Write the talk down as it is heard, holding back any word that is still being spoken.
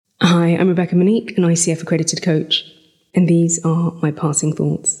Hi, I'm rbccmnq, an ICF accredited coach, and these are my passing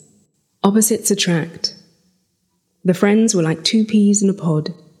thoughts. Opposites attract. The friends were like two peas in a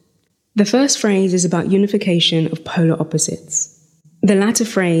pod. The first phrase is about unification of polar opposites. The latter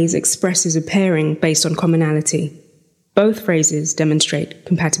phrase expresses a pairing based on commonality. Both phrases demonstrate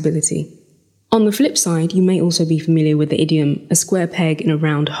compatibility. On the flip side, you may also be familiar with the idiom, a square peg in a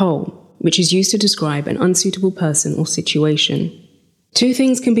round hole, which is used to describe an unsuitable person or situation. Two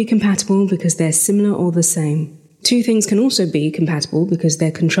things can be compatible because they're similar or the same. Two things can also be compatible because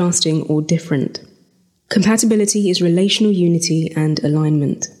they're contrasting or different. Compatibility is relational unity and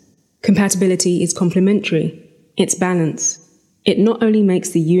alignment. Compatibility is complementary. It's balance. It not only makes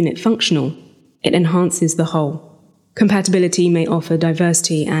the unit functional, it enhances the whole. Compatibility may offer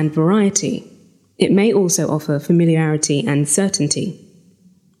diversity and variety. It may also offer familiarity and certainty.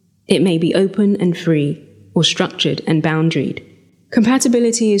 It may be open and free, or structured and boundaried.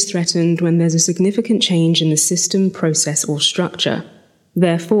 Compatibility is threatened when there's a significant change in the system, process, or structure.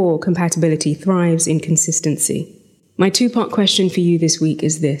 Therefore, compatibility thrives in consistency. My two-part question for you this week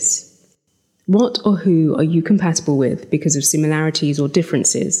is this. What or who are you compatible with because of similarities or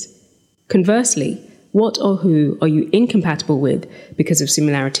differences? Conversely, what or who are you incompatible with because of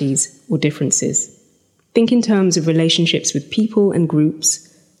similarities or differences? Think in terms of relationships with people and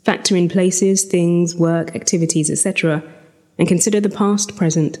groups, factor in places, things, work, activities, etc., and consider the past,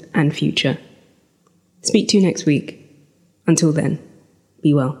 present, and future. Speak to you next week. Until then,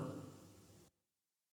 be well.